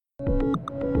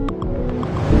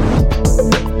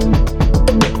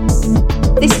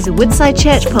the Woodside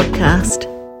Church podcast.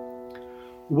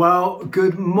 Well,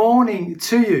 good morning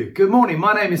to you. Good morning.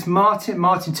 My name is Martin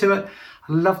Tuart. I'd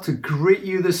love to greet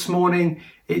you this morning.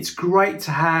 It's great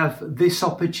to have this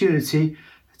opportunity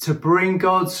to bring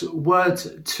God's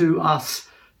word to us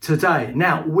today.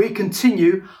 Now, we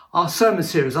continue our sermon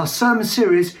series. Our sermon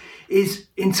series is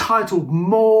entitled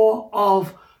More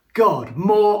of God,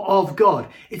 More of God.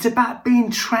 It's about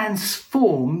being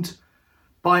transformed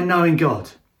by knowing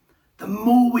God. The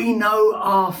more we know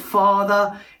our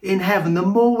Father in heaven, the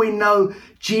more we know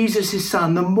Jesus, his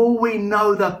Son, the more we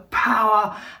know the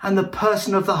power and the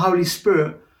person of the Holy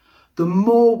Spirit, the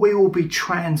more we will be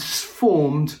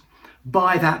transformed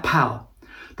by that power.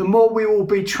 The more we will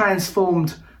be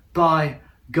transformed by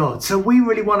God. So we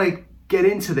really want to get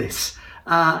into this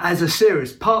as a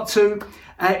series. Part 2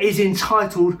 is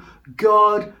entitled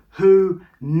God Who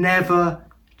Never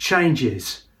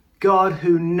Changes. God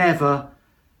Who Never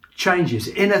Changes.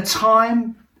 In a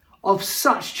time of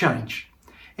such change,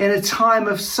 in a time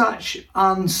of such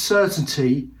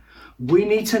uncertainty, we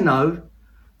need to know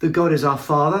that God is our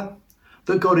Father,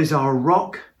 that God is our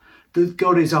rock, that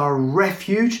God is our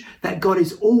refuge, that God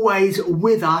is always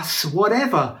with us,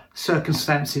 whatever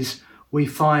circumstances we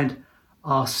find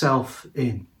ourselves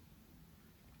in.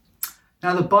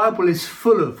 Now, the Bible is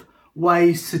full of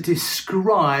ways to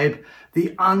describe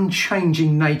the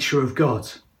unchanging nature of God.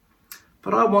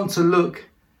 But I want to look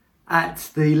at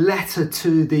the letter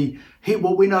to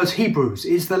what we know as Hebrews.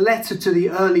 Is the letter to the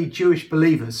early Jewish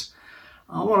believers.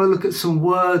 I want to look at some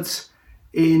words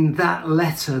in that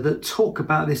letter that talk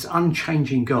about this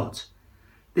unchanging God.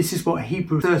 This is what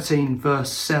Hebrews 13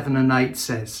 verse 7 and 8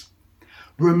 says.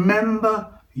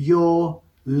 Remember your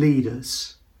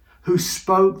leaders who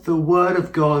spoke the word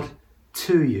of God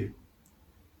to you.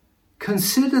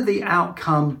 Consider the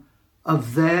outcome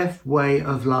of their way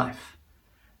of life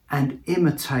and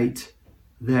imitate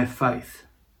their faith.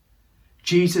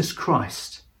 Jesus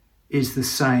Christ is the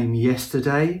same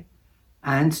yesterday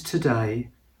and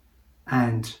today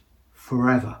and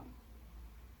forever.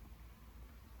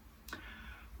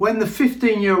 When the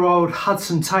 15-year-old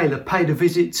Hudson Taylor paid a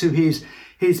visit to his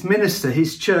minister,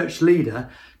 his church leader,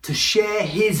 to share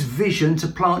his vision to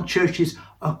plant churches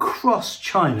across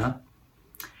China,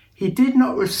 he did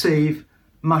not receive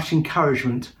much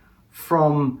encouragement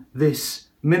from this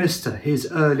minister, his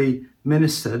early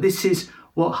minister. This is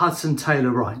what Hudson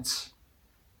Taylor writes.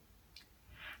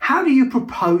 How do you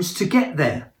propose to get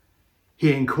there?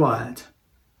 He inquired.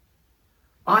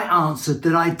 I answered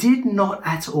that I did not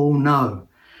at all know,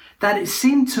 that it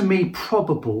seemed to me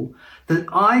probable that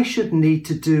I should need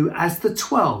to do as the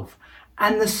 12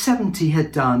 and the 70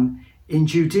 had done in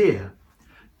Judea,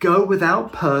 go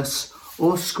without purse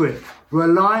or scrip,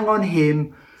 relying on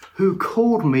him who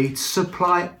called me to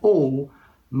supply all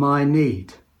my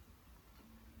need.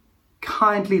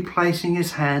 Kindly placing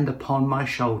his hand upon my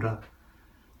shoulder,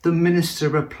 the minister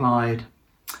replied,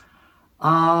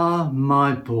 Ah,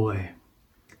 my boy,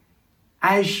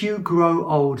 as you grow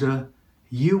older,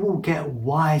 you will get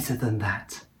wiser than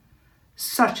that.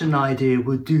 Such an idea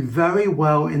would do very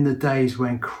well in the days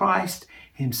when Christ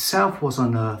himself was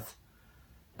on earth,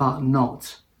 but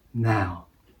not now.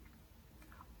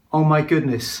 Oh my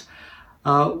goodness,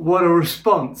 what a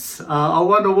response. I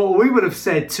wonder what we would have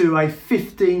said to a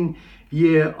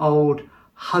 15-year-old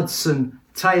Hudson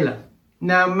Taylor.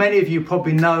 Now, many of you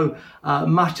probably know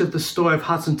much of the story of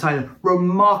Hudson Taylor.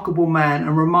 Remarkable man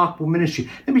and remarkable ministry.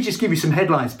 Let me just give you some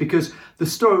headlines, because the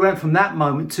story went from that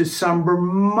moment to some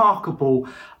remarkable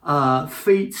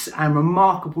feats and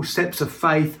remarkable steps of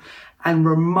faith and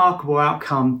remarkable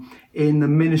outcome in the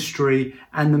ministry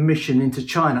and the mission into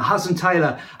China. Hudson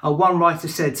Taylor, one writer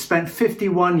said, spent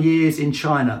 51 years in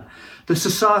China. The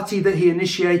society that he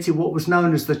initiated, what was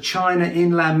known as the China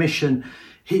Inland Mission,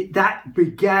 that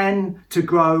began to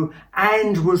grow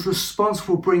and was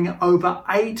responsible for bringing over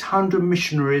 800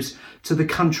 missionaries to the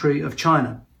country of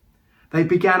China. They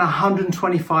began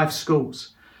 125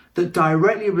 schools that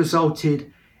directly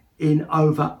resulted in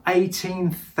over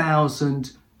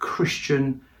 18,000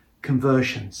 Christian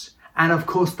conversions. And of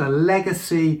course, the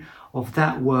legacy of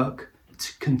that work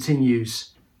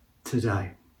continues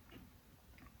today.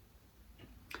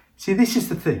 See, this is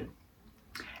the thing.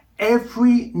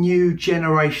 Every new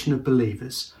generation of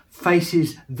believers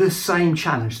faces the same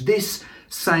challenge, this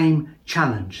same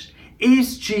challenge.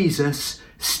 Is Jesus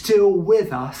still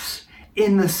with us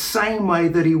in the same way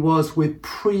that he was with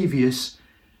previous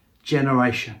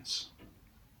generations?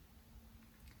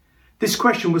 This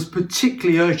question was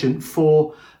particularly urgent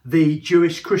for the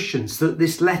Jewish Christians that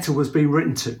this letter was being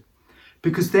written to,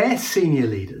 because their senior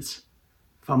leaders,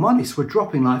 if I'm honest, were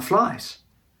dropping like flies.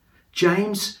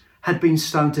 James had been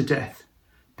stoned to death.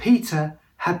 Peter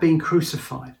had been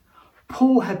crucified.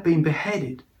 Paul had been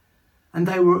beheaded. And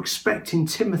they were expecting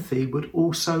Timothy would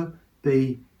also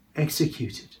be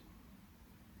executed.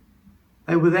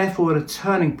 They were therefore at a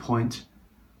turning point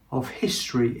of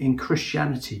history in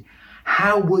Christianity.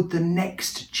 How would the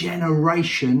next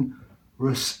generation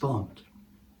respond?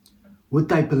 Would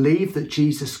they believe that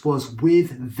Jesus was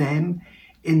with them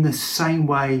in the same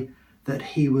way that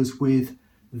he was with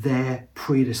their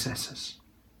predecessors?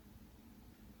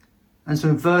 And so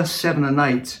in verse 7 and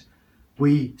 8,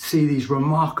 we see these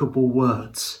remarkable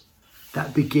words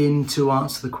that begin to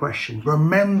answer the question.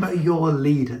 Remember your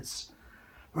leaders.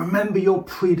 Remember your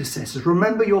predecessors.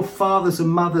 Remember your fathers and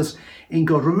mothers in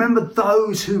God. Remember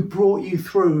those who brought you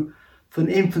through from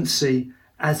infancy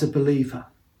as a believer,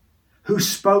 who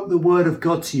spoke the word of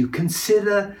God to you.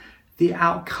 Consider the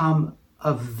outcome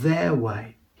of their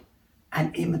way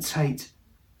and imitate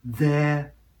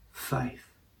their faith.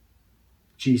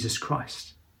 Jesus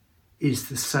Christ is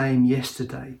the same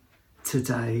yesterday,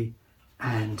 today,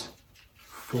 and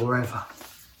forever.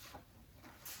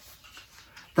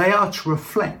 They are to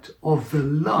reflect of the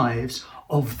lives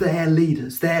of their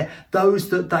leaders, those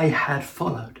that they had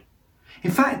followed.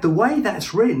 In fact, the way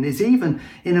that's written is even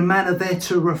in a manner there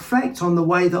to reflect on the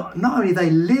way that not only they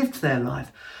lived their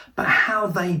life, but how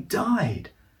they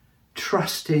died,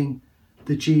 trusting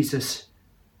the Jesus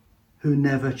who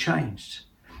never changed.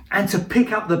 And to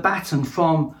pick up the baton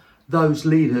from those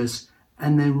leaders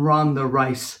and then run the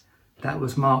race that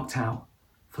was marked out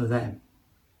for them.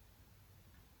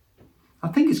 I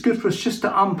think it's good for us just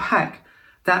to unpack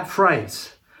that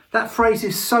phrase. That phrase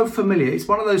is so familiar. It's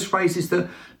one of those phrases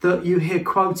that you hear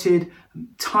quoted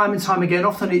time and time again.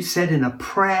 Often it's said in a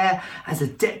prayer as a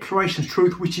declaration of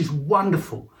truth, which is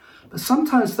wonderful. But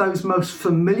sometimes those most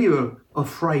familiar of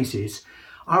phrases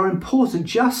are important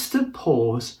just to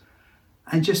pause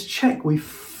and just check we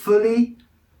fully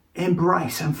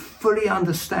embrace and fully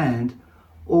understand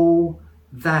all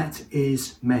that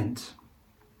is meant.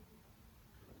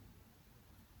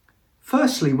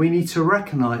 Firstly, we need to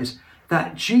recognize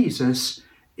that Jesus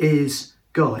is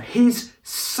God. His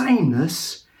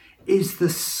sameness is the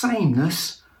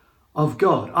sameness of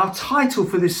God. Our title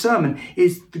for this sermon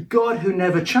is The God Who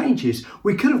Never Changes.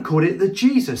 We could have called it The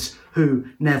Jesus Who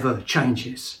Never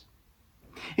Changes.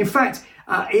 In fact,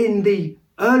 in the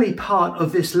early part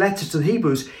of this letter to the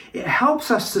Hebrews, it helps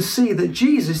us to see that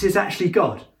Jesus is actually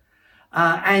God.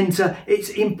 It's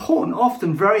important,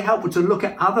 often very helpful, to look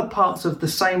at other parts of the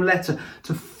same letter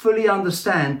to fully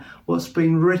understand what's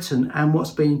been written and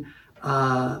what's been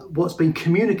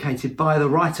communicated by the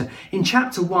writer. In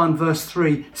chapter 1, verse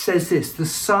 3 says this: the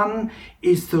Son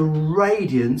is the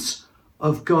radiance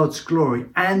of God's glory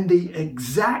and the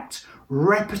exact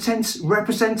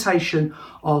representation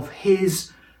of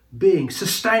his being,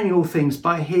 sustaining all things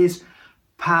by his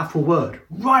powerful word.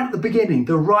 Right at the beginning,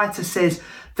 the writer says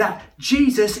that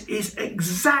Jesus is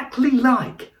exactly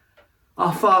like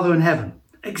our Father in heaven,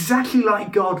 exactly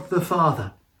like God the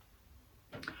Father.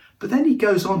 But then he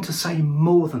goes on to say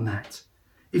more than that.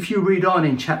 If you read on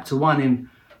in chapter 1 in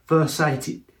verse 8,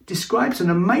 it describes an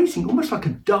amazing, almost like a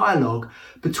dialogue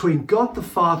between God the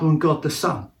Father and God the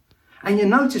Son. And you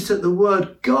notice that the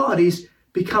word God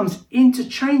becomes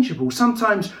interchangeable,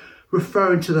 sometimes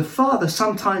referring to the Father,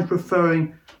 sometimes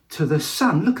referring to the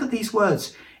Son. Look at these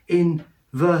words in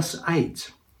verse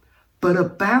 8. But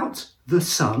about the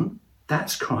Son,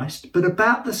 that's Christ, but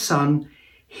about the Son,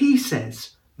 he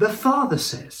says, the Father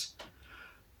says,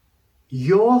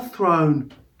 your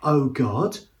throne, O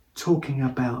God, talking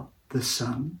about the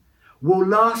Son, will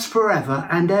last forever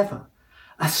and ever.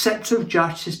 A scepter of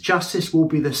justice will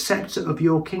be the scepter of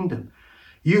your kingdom.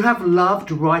 You have loved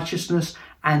righteousness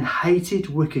and hated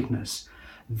wickedness.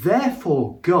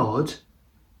 Therefore God,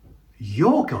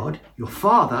 your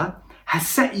Father, has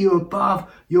set you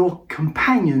above your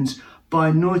companions by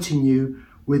anointing you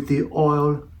with the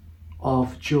oil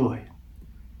of joy.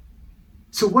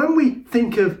 So when we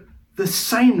think of the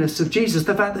sameness of Jesus,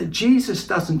 the fact that Jesus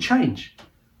doesn't change,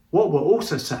 what we're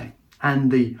also saying,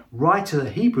 and the writer of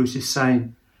the Hebrews is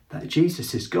saying, that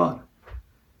Jesus is God.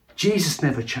 Jesus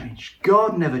never changed.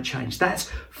 God never changed. That's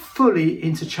fully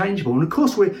interchangeable. And of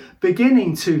course, we're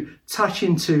beginning to touch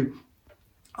into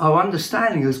our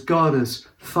understanding as God as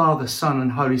Father, Son,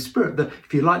 and Holy Spirit,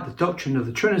 if you like, the doctrine of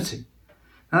the Trinity.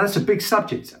 Now, that's a big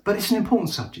subject, but it's an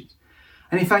important subject.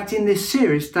 And in fact, in this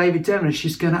series, David Devenish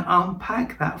is going to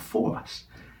unpack that for us.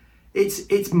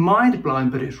 It's mind-blowing,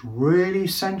 but it's really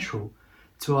central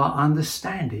to our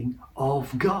understanding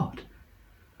of God.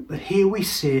 But here we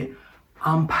see it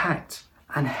unpacked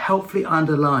and helpfully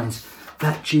underlines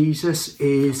that Jesus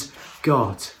is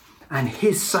God and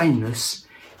his sameness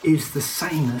is the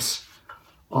sameness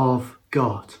of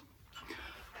God.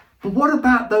 But what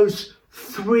about those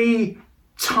three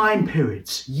time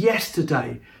periods?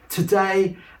 Yesterday,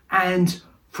 today, and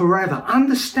forever.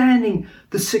 Understanding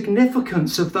the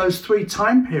significance of those three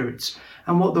time periods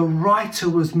and what the writer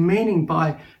was meaning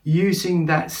by using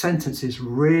that sentence is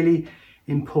really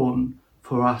important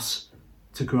for us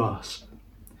to grasp.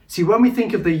 See, when we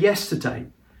think of the yesterday,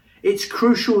 it's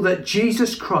crucial that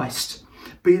Jesus Christ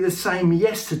be the same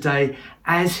yesterday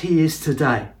as he is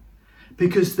today.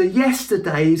 Because the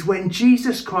yesterday is when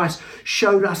Jesus Christ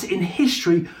showed us in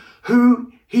history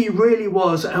who he really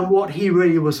was and what he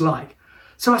really was like.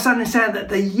 So us understand that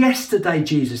the yesterday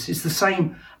Jesus is the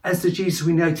same as the Jesus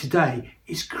we know today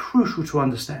is crucial to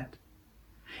understand.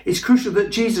 It's crucial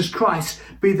that Jesus Christ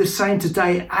be the same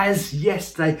today as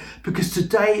yesterday, because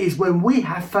today is when we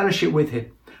have fellowship with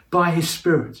him by his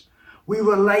Spirit. We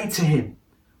relate to him.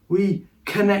 We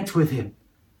connect with him.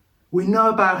 We know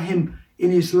about him in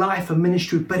his life and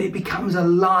ministry, but it becomes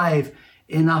alive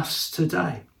in us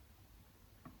today.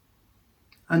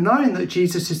 And knowing that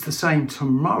Jesus is the same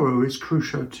tomorrow is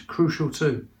crucial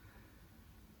too.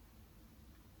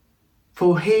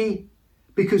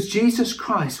 Because Jesus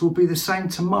Christ will be the same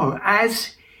tomorrow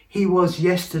as he was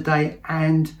yesterday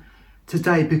and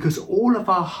today, because all of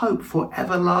our hope for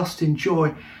everlasting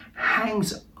joy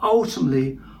hangs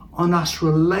ultimately on us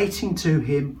relating to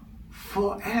him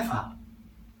forever.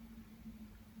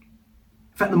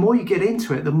 In fact, the more you get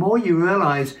into it, the more you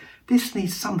realise this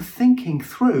needs some thinking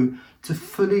through to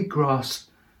fully grasp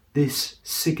this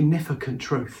significant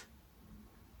truth.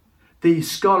 The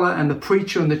scholar and the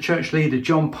preacher and the church leader,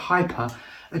 John Piper,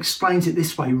 explains it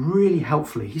this way really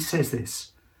helpfully. He says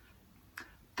this: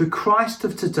 the Christ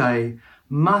of today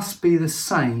must be the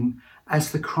same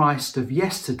as the Christ of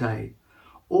yesterday,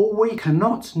 or we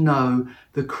cannot know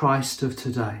the Christ of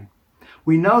today.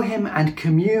 We know him and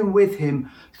commune with him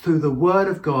through the word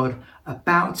of God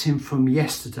about him from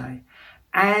yesterday.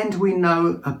 And we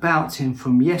know about him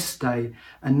from yesterday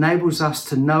enables us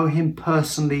to know him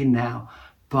personally now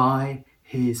by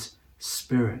his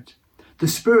Spirit. The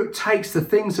Spirit takes the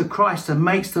things of Christ and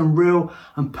makes them real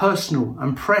and personal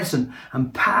and present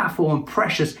and powerful and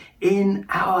precious in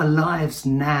our lives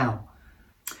now.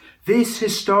 This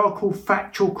historical,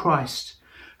 factual Christ,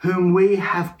 whom we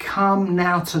have come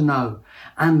now to know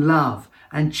and love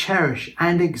and cherish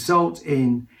and exalt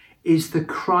in, is the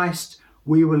Christ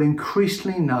we will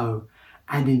increasingly know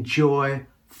and enjoy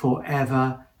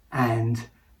forever and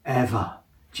ever.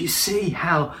 Do you see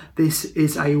how this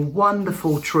is a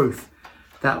wonderful truth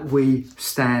that we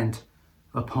stand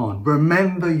upon?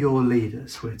 Remember your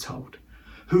leaders, we're told,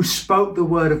 who spoke the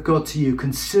word of God to you.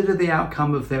 Consider the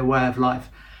outcome of their way of life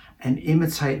and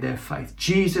imitate their faith.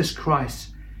 Jesus Christ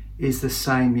is the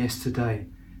same yesterday,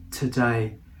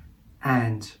 today,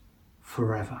 and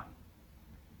forever.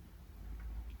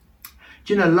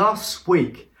 Do you know, last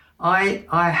week I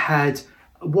had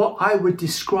what I would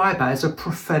describe as a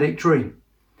prophetic dream.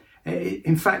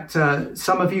 In fact,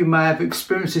 some of you may have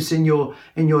experienced this in your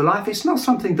life. It's not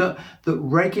something that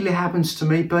regularly happens to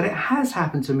me, but it has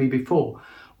happened to me before,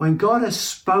 when God has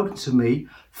spoken to me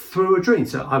through a dream.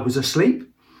 So I was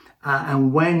asleep,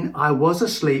 and when I was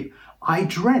asleep, I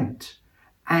dreamt.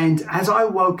 And as I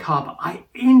woke up, I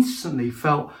instantly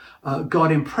felt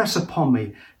God impress upon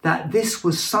me that this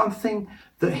was something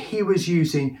that he was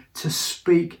using to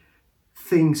speak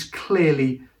things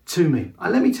clearly to me.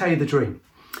 Let me tell you the dream.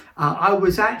 I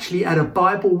was actually at a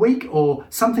Bible week or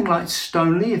something like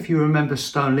Stoneleigh, if you remember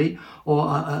Stoneleigh, or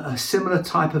a similar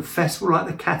type of festival like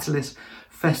the Catalyst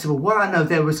Festival. What I know,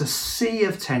 there was a sea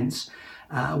of tents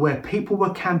where people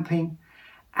were camping,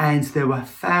 and there were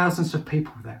thousands of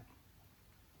people there.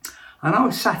 And I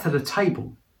was sat at a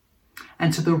table,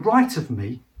 and to the right of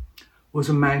me was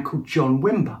a man called John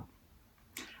Wimber.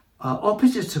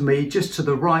 Opposite to me, just to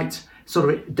the right, sort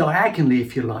of diagonally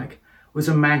if you like, was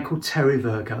a man called Terry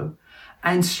Virgo,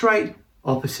 and straight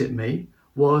opposite me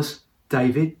was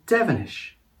David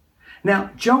Devenish.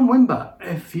 Now, John Wimber,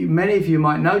 many of you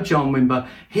might know John Wimber,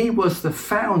 he was the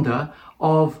founder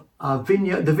of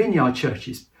the Vineyard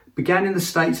Churches. Began in the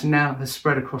States and now has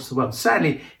spread across the world.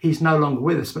 Sadly, he's no longer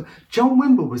with us, but John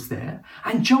Wimber was there,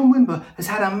 and John Wimber has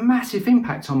had a massive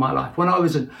impact on my life. When I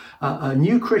was a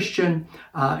new Christian,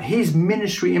 his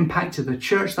ministry impacted the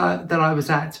church that I was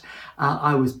at.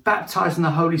 I was baptized in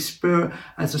the Holy Spirit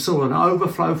as a sort of an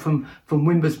overflow from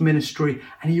Wimber's ministry,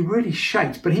 and he really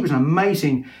shaped, but he was an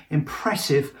amazing,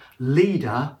 impressive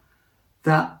leader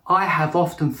that I have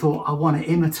often thought, I want to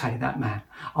imitate that man.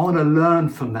 I want to learn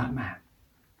from that man.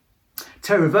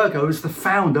 Terry Virgo is the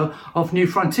founder of New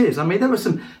Frontiers. I mean,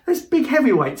 there's big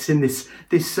heavyweights in this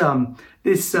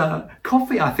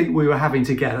coffee I think we were having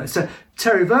together. So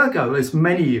Terry Virgo, as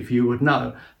many of you would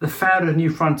know, the founder of New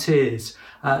Frontiers,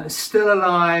 still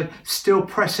alive, still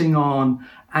pressing on,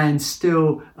 and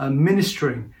still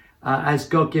ministering as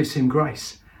God gives him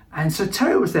grace. And so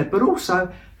Terry was there, but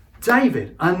also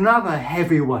David, another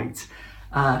heavyweight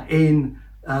in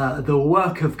the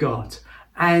work of God.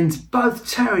 And both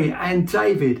Terry and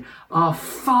David are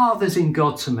fathers in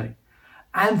God to me.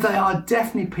 And they are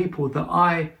definitely people that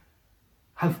I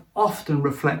have often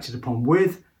reflected upon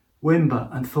with Wimber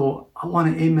and thought, I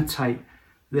want to imitate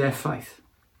their faith.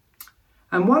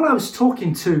 And while I was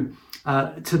talking to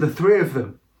the three of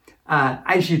them,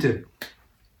 as you do,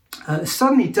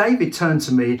 suddenly David turned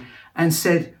to me and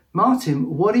said,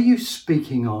 Martin, what are you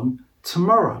speaking on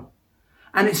tomorrow?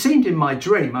 And it seemed in my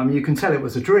dream, I mean, you can tell it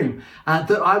was a dream,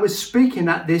 that I was speaking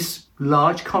at this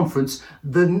large conference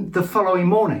the following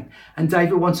morning. And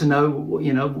David wanted to know,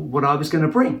 what I was going to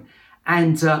bring.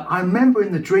 And I remember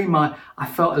in the dream, I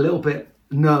felt a little bit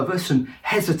nervous and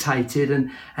hesitated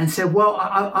and said, well,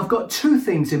 I've got two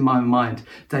things in my mind,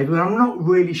 David, but I'm not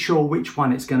really sure which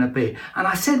one it's going to be. And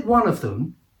I said one of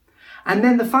them. And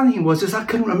then the funny thing was I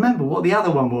couldn't remember what the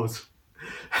other one was.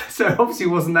 So obviously it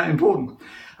wasn't that important.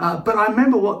 But I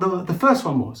remember what the first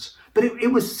one was. But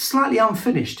it was slightly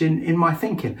unfinished in my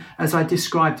thinking as I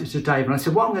described it to David. And I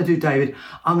said, what I'm going to do, David,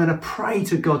 I'm going to pray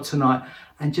to God tonight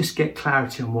and just get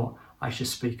clarity on what I should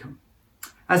speak on.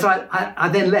 As I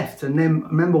then left and then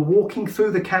remember walking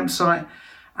through the campsite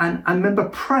and I remember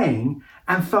praying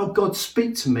and felt God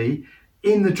speak to me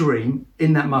in the dream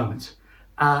in that moment.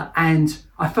 And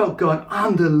I felt God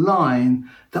underline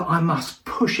that I must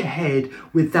push ahead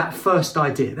with that first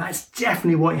idea. That's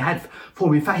definitely what he had for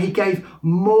me. In fact, he gave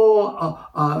more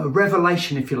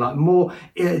revelation, if you like, more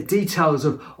details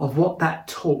of what that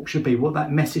talk should be, what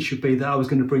that message should be that I was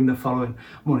going to bring the following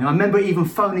morning. I remember even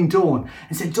phoning Dawn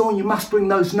and said, Dawn, you must bring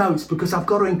those notes because I've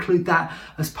got to include that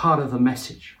as part of the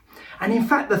message. And in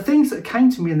fact, the things that came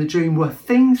to me in the dream were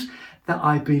things that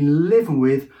I've been living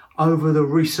with over the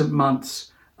recent months,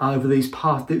 over these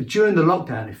past, during the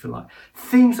lockdown, if you like,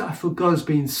 things that I feel God has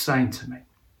been saying to me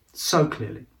so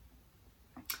clearly.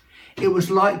 It was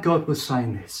like God was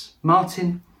saying this,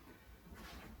 Martin,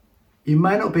 you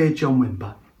may not be a John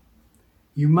Wimber,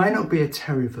 you may not be a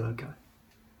Terry Virgo,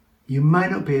 you may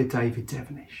not be a David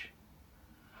Devenish,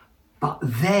 but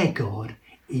their God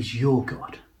is your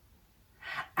God.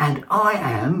 And I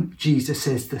am, Jesus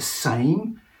says, the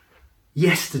same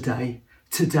yesterday,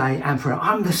 today and forever.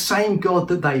 I'm the same God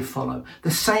that they follow, the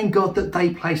same God that they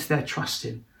place their trust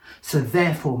in. So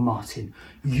therefore, Martin,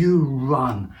 you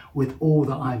run with all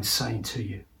that I'm saying to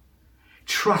you,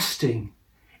 trusting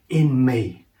in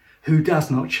me who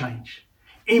does not change,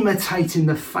 imitating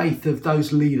the faith of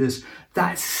those leaders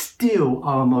that still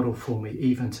are a model for me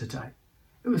even today.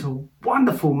 It was a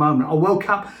wonderful moment. I woke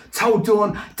up, told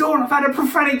Dawn, I've had a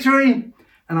prophetic dream.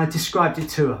 And I described it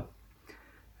to her.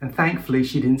 And thankfully,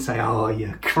 she didn't say, oh,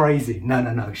 you're crazy.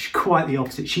 No. She's quite the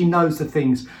opposite. She knows the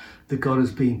things that God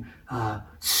has been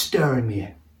stirring me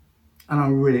in. And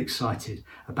I'm really excited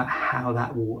about how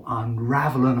that will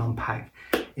unravel and unpack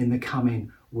in the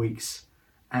coming weeks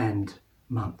and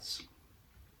months.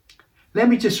 Let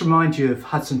me just remind you of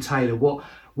Hudson Taylor,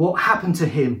 what happened to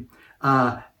him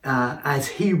as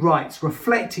he writes,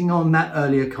 reflecting on that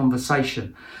earlier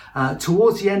conversation.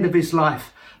 Towards the end of his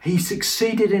life, he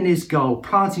succeeded in his goal,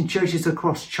 planting churches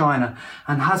across China.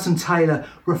 And Hudson Taylor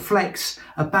reflects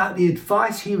about the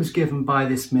advice he was given by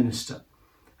this minister.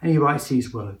 And he writes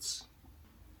these words: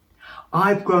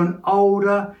 I've grown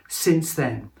older since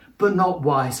then, but not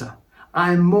wiser.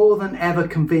 I am more than ever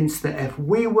convinced that if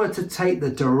we were to take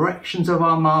the directions of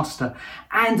our Master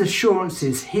and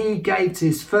assurances he gave to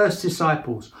his first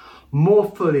disciples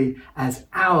more fully as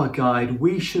our guide,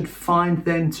 we should find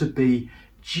them to be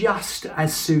just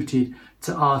as suited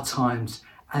to our times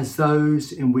as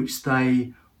those in which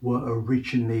they were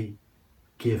originally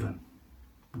given.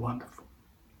 Wonderful.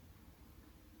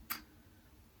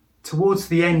 Towards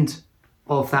the end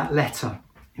of that letter,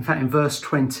 in fact in verse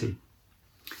 20,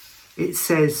 it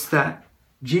says that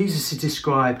Jesus is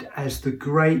described as the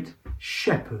great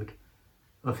shepherd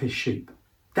of his sheep.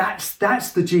 That's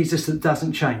the Jesus that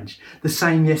doesn't change. The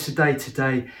same yesterday,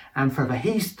 today and forever.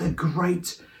 He's the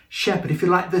great shepherd, if you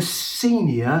like, the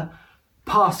senior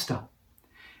pastor.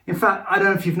 In fact, I don't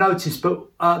know if you've noticed,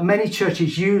 but many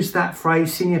churches use that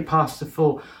phrase, senior pastor,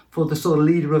 for the sort of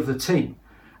leader of the team.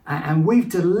 And we've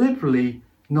deliberately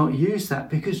not used that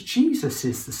because Jesus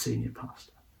is the senior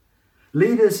pastor.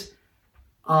 Leaders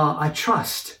are, I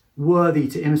trust, worthy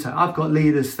to imitate. I've got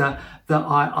leaders that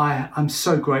I'm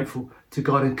so grateful to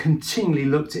God and continually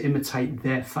look to imitate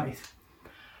their faith.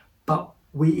 But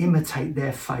we imitate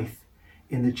their faith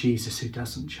in the Jesus who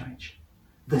doesn't change,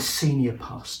 the senior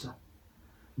pastor,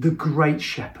 the great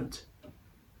shepherd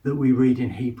that we read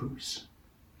in Hebrews.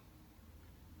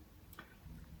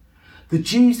 The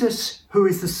Jesus who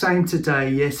is the same today,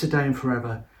 yesterday and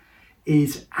forever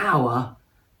is our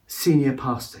senior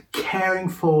pastor, caring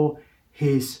for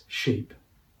his sheep.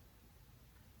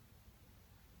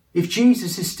 If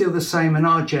Jesus is still the same in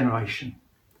our generation,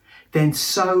 then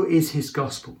so is his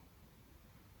gospel.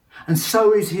 And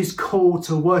so is his call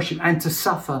to worship and to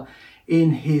suffer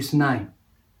in his name.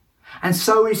 And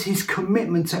so is his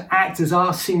commitment to act as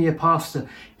our senior pastor,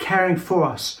 caring for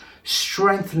us,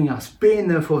 strengthening us, being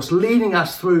there for us, leading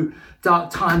us through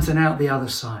dark times and out the other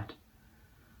side.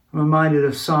 I'm reminded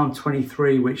of Psalm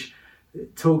 23, which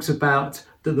talks about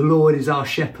that the Lord is our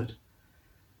shepherd.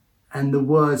 And the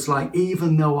words like,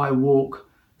 even though I walk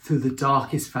through the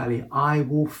darkest valley, I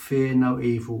will fear no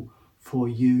evil, for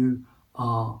you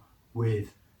are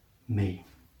with me.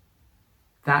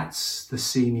 That's the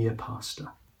senior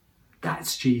pastor.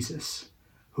 That's Jesus,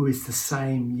 who is the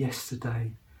same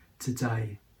yesterday,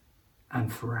 today,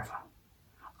 and forever.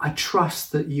 I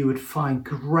trust that you would find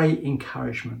great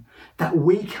encouragement that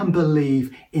we can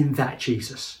believe in that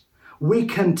Jesus. We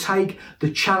can take the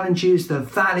challenges, the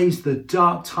valleys, the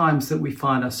dark times that we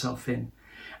find ourselves in,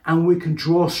 and we can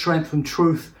draw strength from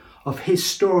truth of his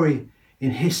story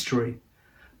in history,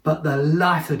 but the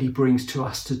life that he brings to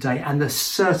us today and the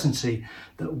certainty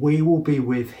that we will be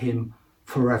with him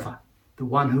forever. The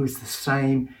one who is the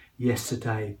same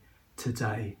yesterday,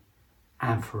 today,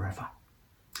 and forever.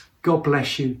 God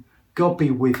bless you. God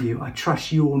be with you. I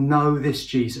trust you will know this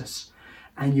Jesus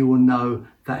and you will know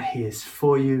that he is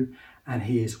for you and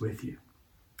he is with you.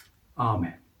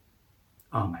 Amen.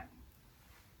 Amen.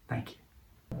 Thank you.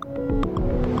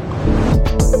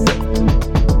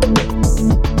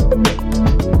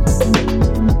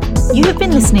 You have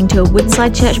been listening to a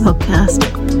Woodside Church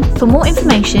podcast. For more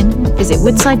information, visit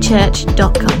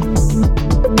woodsidechurch.com.